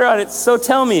coffee or water on it. So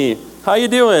tell me, how you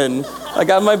doing? I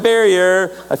got my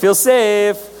barrier. I feel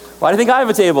safe. Why do you think I have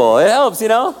a table? It helps,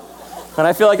 When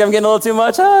I feel like I'm getting a little too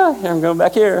much, I'm going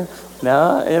back here.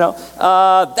 No,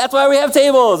 that's why we have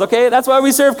tables, okay? That's why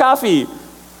we serve coffee.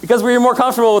 Because we're more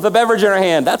comfortable with a beverage in our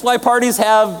hand. That's why parties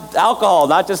have alcohol,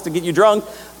 not just to get you drunk,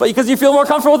 but because you feel more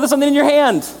comfortable with something in your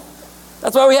hand.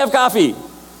 That's why we have coffee.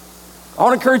 I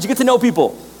want to encourage you to get to know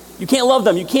people. You can't love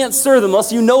them. You can't serve them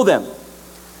unless you know them.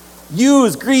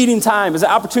 Use greeting time as an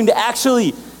opportunity to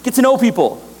actually get to know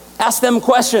people. Ask them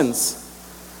questions.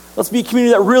 Let's be a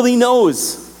community that really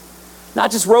knows,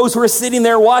 not just those who are sitting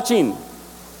there watching.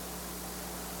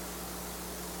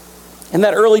 And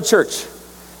that early church,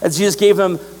 as Jesus gave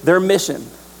them their mission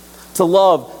to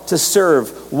love, to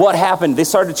serve, what happened? They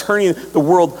started turning the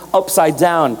world upside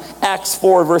down. Acts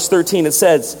 4, verse 13, it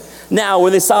says, "Now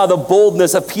when they saw the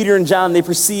boldness of Peter and John, they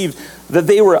perceived that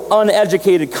they were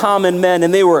uneducated, common men,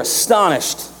 and they were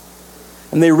astonished.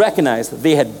 And they recognized that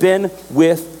they had been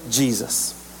with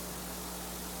Jesus."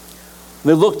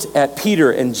 They looked at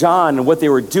Peter and John and what they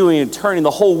were doing and turning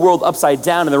the whole world upside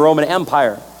down in the Roman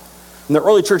Empire. And the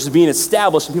early church is being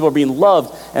established and people are being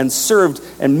loved and served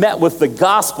and met with the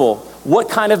gospel. What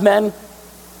kind of men?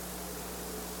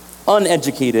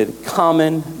 Uneducated,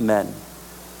 common men.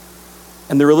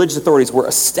 And the religious authorities were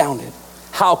astounded.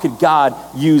 How could God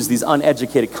use these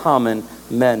uneducated, common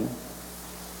men?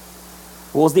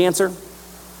 What was the answer?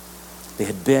 They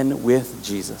had been with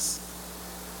Jesus.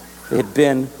 They had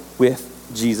been with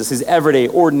Jesus. These everyday,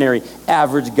 ordinary,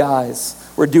 average guys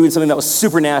were doing something that was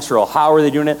supernatural. How were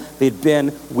they doing it? They'd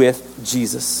been with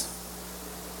Jesus.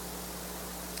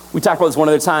 We talked about this one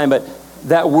other time, but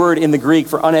that word in the Greek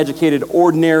for uneducated,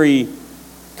 ordinary,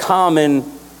 common,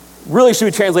 really should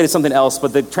be translated something else,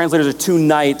 but the translators are two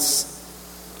knights.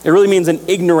 It really means an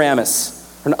ignoramus,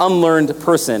 or an unlearned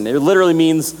person. It literally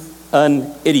means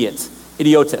an idiot,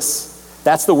 idiotus.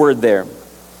 That's the word there.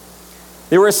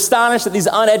 They were astonished that these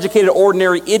uneducated,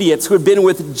 ordinary idiots who had been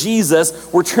with Jesus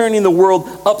were turning the world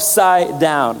upside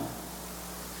down.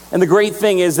 And the great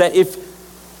thing is that if,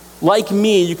 like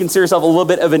me, you consider yourself a little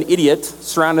bit of an idiot,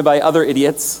 surrounded by other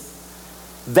idiots,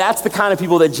 that's the kind of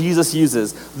people that Jesus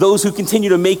uses. Those who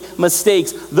continue to make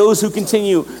mistakes, those who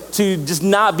continue to just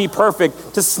not be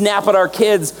perfect, to snap at our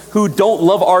kids, who don't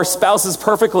love our spouses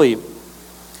perfectly,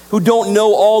 who don't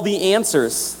know all the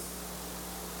answers.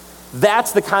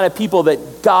 That's the kind of people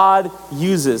that God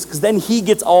uses, because then he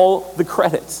gets all the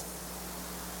credit.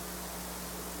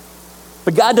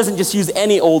 But God doesn't just use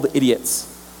any old idiots.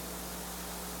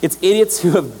 It's idiots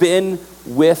who have been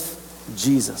with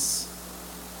Jesus.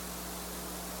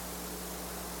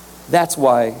 That's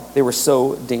why they were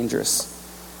so dangerous.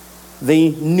 They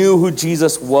knew who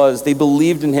Jesus was. They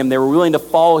believed in him. They were willing to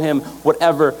follow him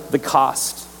whatever the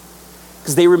cost.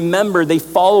 Because they remembered they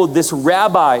followed this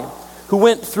rabbi who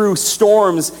went through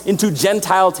storms into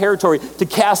Gentile territory to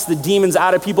cast the demons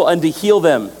out of people and to heal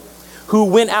them. Who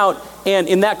went out, and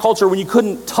in that culture, when you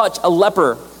couldn't touch a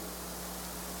leper,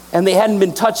 and they hadn't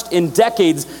been touched in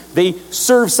decades, they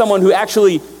served someone who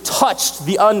actually touched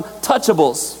the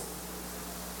untouchables.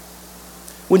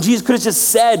 When Jesus could have just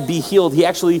said, "Be healed," he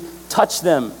actually touched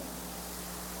them.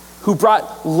 Who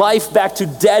brought life back to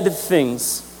dead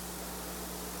things.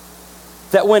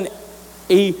 That when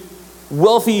a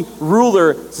wealthy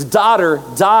ruler's daughter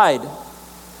died,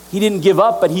 he didn't give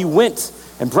up, but he went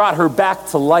and brought her back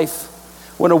to life.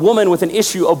 When a woman with an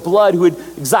issue of blood who had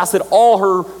exhausted all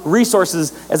her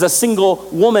resources as a single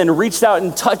woman reached out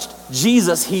and touched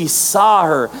Jesus, he saw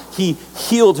her, he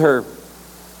healed her,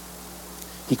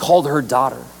 he called her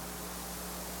daughter.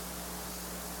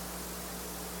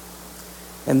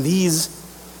 And these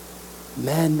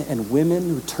men and women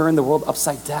who turned the world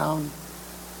upside down,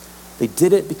 they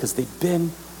did it because they'd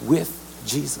been with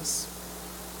Jesus.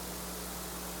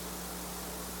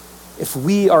 If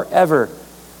we are ever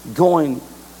going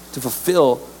to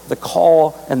fulfill the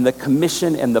call and the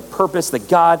commission and the purpose that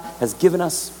God has given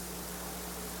us,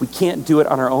 we can't do it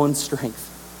on our own strength.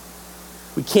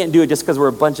 We can't do it just because we're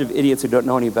a bunch of idiots who don't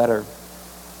know any better.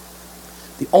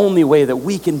 The only way that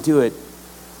we can do it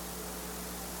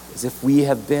is if we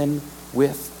have been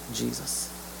with Jesus.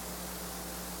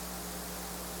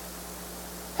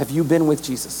 Have you been with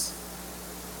Jesus?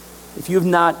 If you have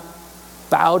not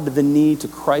bowed the knee to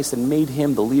Christ and made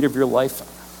him the leader of your life,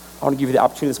 I want to give you the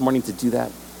opportunity this morning to do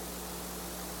that.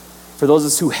 For those of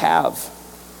us who have,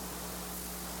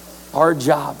 our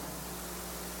job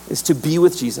is to be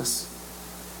with Jesus,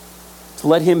 to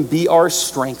let him be our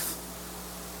strength,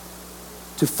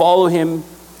 to follow him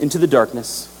into the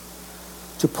darkness,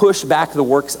 to push back the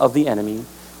works of the enemy,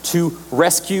 to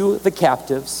rescue the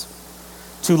captives,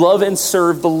 to love and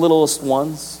serve the littlest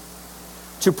ones,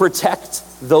 to protect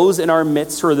those in our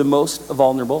midst who are the most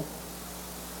vulnerable,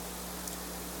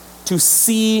 to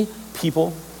see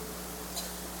people.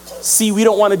 See, we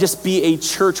don't want to just be a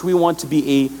church, we want to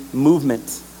be a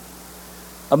movement.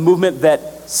 a movement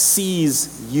that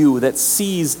sees you, that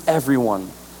sees everyone,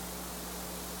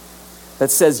 that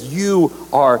says you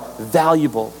are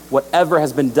valuable, whatever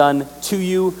has been done to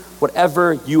you,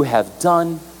 whatever you have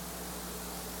done,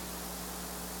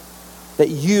 that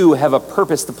you have a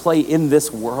purpose to play in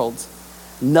this world.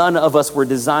 None of us were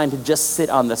designed to just sit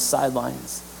on the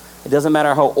sidelines. It doesn't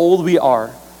matter how old we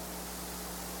are.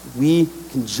 We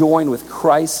can join with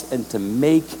Christ and to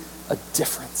make a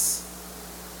difference.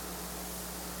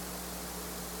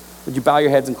 Would you bow your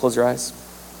heads and close your eyes?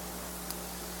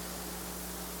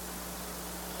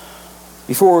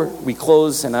 Before we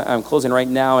close, and I'm closing right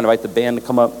now and invite the band to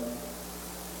come up.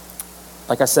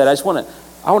 Like I said, I want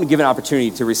to give an opportunity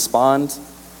to respond.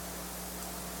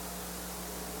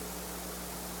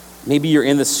 Maybe you're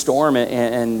in the storm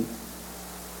and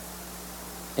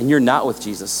you're not with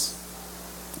Jesus.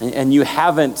 And you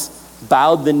haven't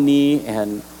bowed the knee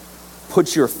and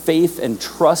put your faith and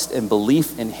trust and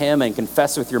belief in him and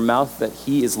confess with your mouth that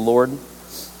he is Lord.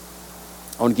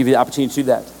 I want to give you the opportunity to do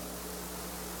that.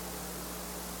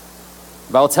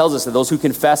 The Bible tells us that those who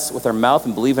confess with our mouth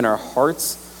and believe in our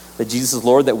hearts that Jesus is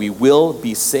Lord, that we will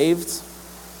be saved.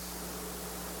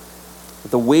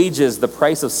 The wages, the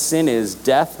price of sin is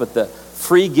death, but the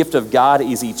free gift of God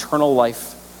is eternal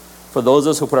life for those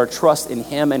of us who put our trust in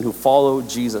him and who follow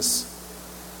Jesus.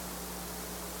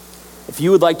 If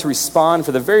you would like to respond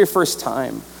for the very first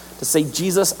time to say,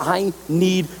 Jesus, I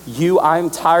need you. I'm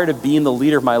tired of being the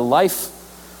leader of my life.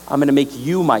 I'm going to make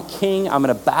you my king. I'm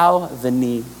going to bow the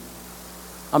knee.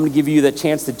 I'm going to give you the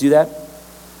chance to do that.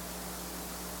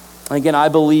 And again, I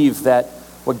believe that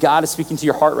what God is speaking to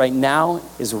your heart right now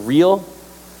is real.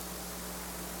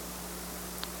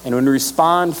 And when we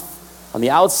respond on the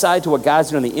outside to what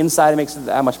God's doing on the inside, it makes it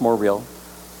that much more real.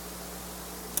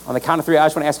 On the count of three, I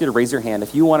just want to ask you to raise your hand.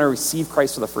 If you want to receive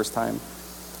Christ for the first time,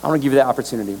 I want to give you that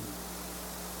opportunity.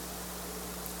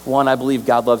 One, I believe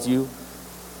God loves you.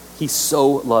 He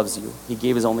so loves you. He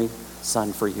gave his only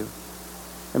son for you.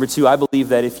 Number two, I believe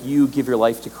that if you give your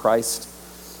life to Christ,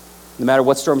 no matter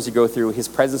what storms you go through, his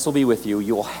presence will be with you.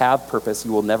 You will have purpose.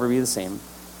 You will never be the same.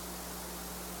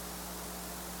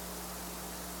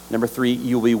 Number three,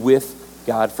 you'll be with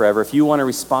God forever. If you want to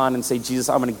respond and say, Jesus,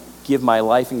 I'm going to give my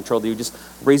life and control to you, just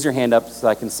raise your hand up so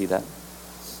I can see that.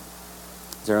 Is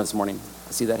there anyone this morning?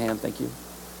 I see that hand. Thank you.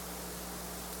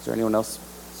 Is there anyone else?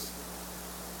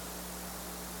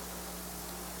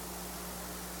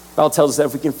 The Bible tells us that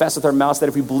if we confess with our mouths, that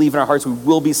if we believe in our hearts, we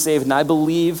will be saved. And I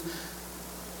believe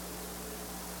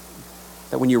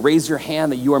that when you raise your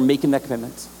hand, that you are making that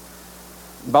commitment.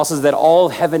 The Bible says that all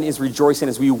heaven is rejoicing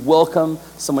as we welcome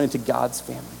someone into God's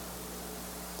family.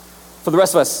 For the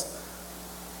rest of us,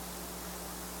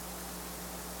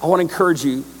 I want to encourage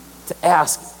you to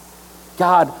ask,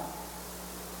 God,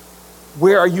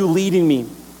 where are you leading me?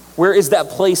 Where is that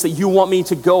place that you want me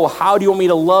to go? How do you want me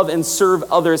to love and serve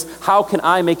others? How can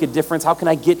I make a difference? How can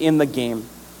I get in the game?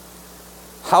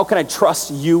 How can I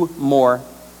trust you more?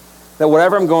 That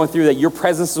whatever I'm going through, that your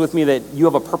presence is with me, that you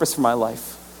have a purpose for my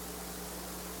life.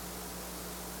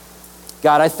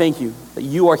 God, I thank you that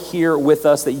you are here with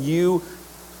us, that you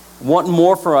want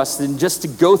more for us than just to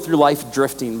go through life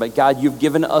drifting. But God, you've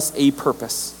given us a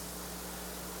purpose.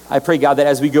 I pray, God, that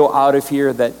as we go out of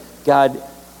here, that God,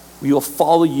 we will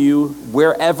follow you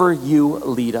wherever you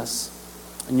lead us.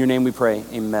 In your name we pray,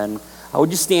 amen. Would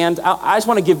you stand? I just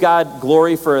want to give God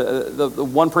glory for the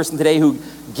one person today who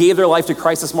gave their life to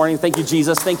Christ this morning. Thank you,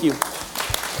 Jesus. Thank you.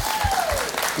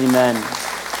 Amen.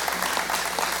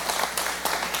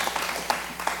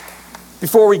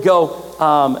 Before we go,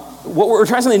 we're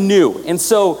trying something new. And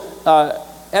so,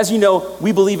 as you know,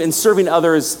 we believe in serving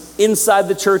others inside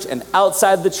the church and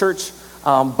outside the church.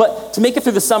 But to make it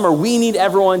through the summer, we need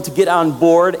everyone to get on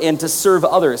board and to serve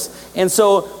others. And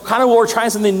so kind of what we're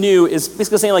trying something new is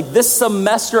basically saying like this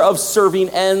semester of serving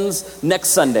ends next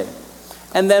Sunday.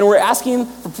 And then we're asking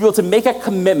for people to make a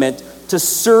commitment to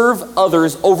serve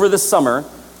others over the summer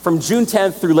from June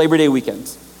 10th through Labor Day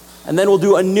weekend. And then we'll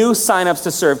do a new sign-ups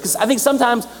to serve. Because I think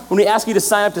sometimes when we ask you to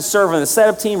sign up to serve on the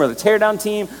setup team or the teardown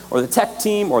team or the tech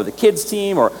team or the kids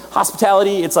team or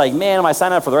hospitality, it's like, man, am I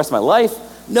signing up for the rest of my life?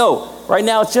 No, right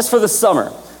now it's just for the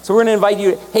summer. So we're going to invite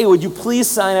you, hey, would you please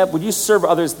sign up? Would you serve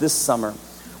others this summer?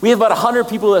 We have about 100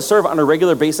 people that serve on a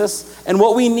regular basis. And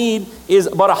what we need is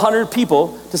about 100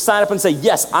 people to sign up and say,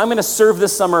 yes, I'm going to serve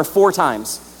this summer 4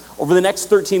 times over the next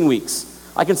 13 weeks.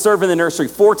 I can serve in the nursery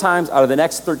 4 times out of the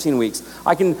next 13 weeks.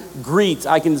 I can greet,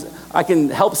 I can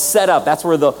help set up. That's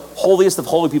where the holiest of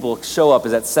holy people show up,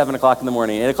 is at 7 o'clock in the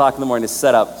morning, 8 o'clock in the morning to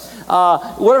set up.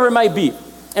 Whatever it might be.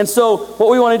 And so what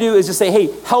we want to do is just say, hey,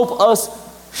 help us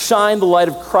shine the light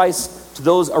of Christ to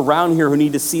those around here who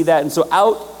need to see that. And so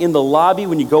out in the lobby,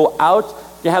 when you go out,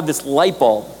 you have this light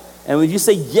bulb. And when you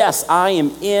say, yes, I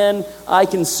am in, I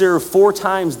can serve 4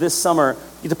 times this summer,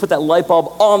 you get to put that light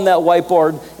bulb on that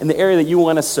whiteboard in the area that you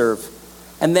want to serve.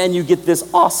 And then you get this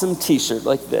awesome t-shirt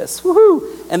like this.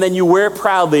 Woohoo! And then you wear it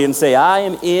proudly and say, I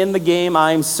am in the game,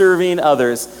 I am serving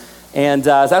others. And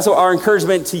that's what our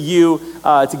encouragement to you,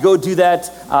 to go do that.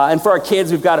 And for our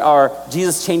kids, we've got our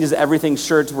Jesus Changes Everything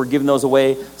shirts. We're giving those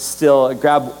away still.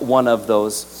 Grab one of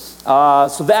those.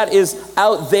 So that is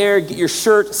out there. Get your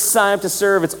shirt, sign up to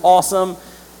serve. It's awesome.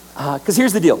 Because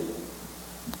here's the deal.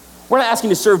 We're not asking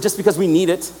you to serve just because we need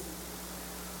it.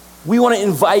 We want to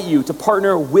invite you to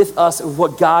partner with us in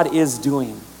what God is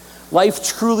doing. Life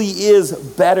truly is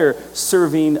better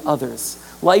serving others.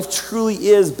 Life truly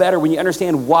is better when you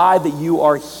understand why that you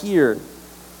are here.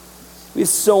 We have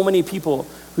so many people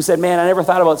who said, man, I never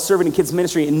thought about serving in kids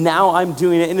ministry, and now I'm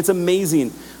doing it, and it's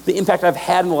amazing the impact I've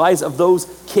had in the lives of those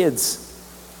kids.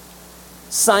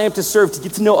 Sign up to serve, to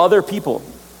get to know other people.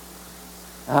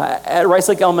 At Rice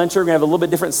Lake Elementary, we're going to have a little bit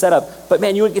different setup. But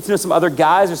man, you want to get to know some other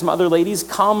guys or some other ladies?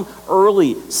 Come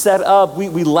early, set up. We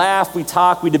laugh, we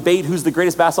talk, we debate who's the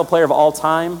greatest basketball player of all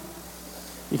time.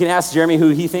 You can ask Jeremy who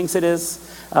he thinks it is.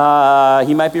 He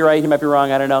might be right, he might be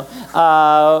wrong, I don't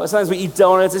know. Sometimes we eat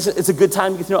donuts. It's a good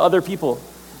time to get to know other people.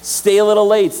 Stay a little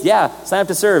late. Yeah, sign up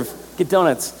to serve. Get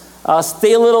donuts.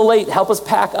 Stay a little late. Help us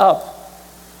pack up.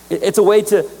 It's a way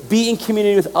to be in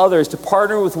community with others, to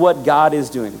partner with what God is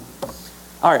doing.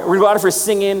 All right, we're going to go out for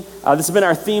singing. This has been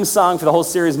our theme song for the whole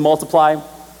series, Multiply.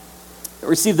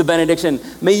 Receive the benediction.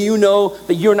 May you know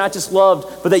that you're not just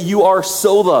loved, but that you are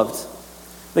so loved.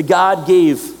 That God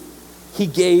gave. He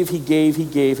gave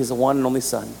his one and only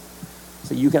Son.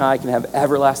 So you and I can have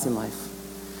everlasting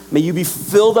life. May you be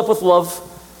filled up with love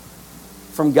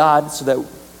from God so that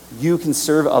you can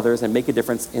serve others and make a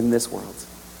difference in this world.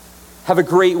 Have a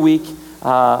great week.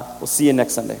 We'll see you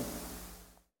next Sunday.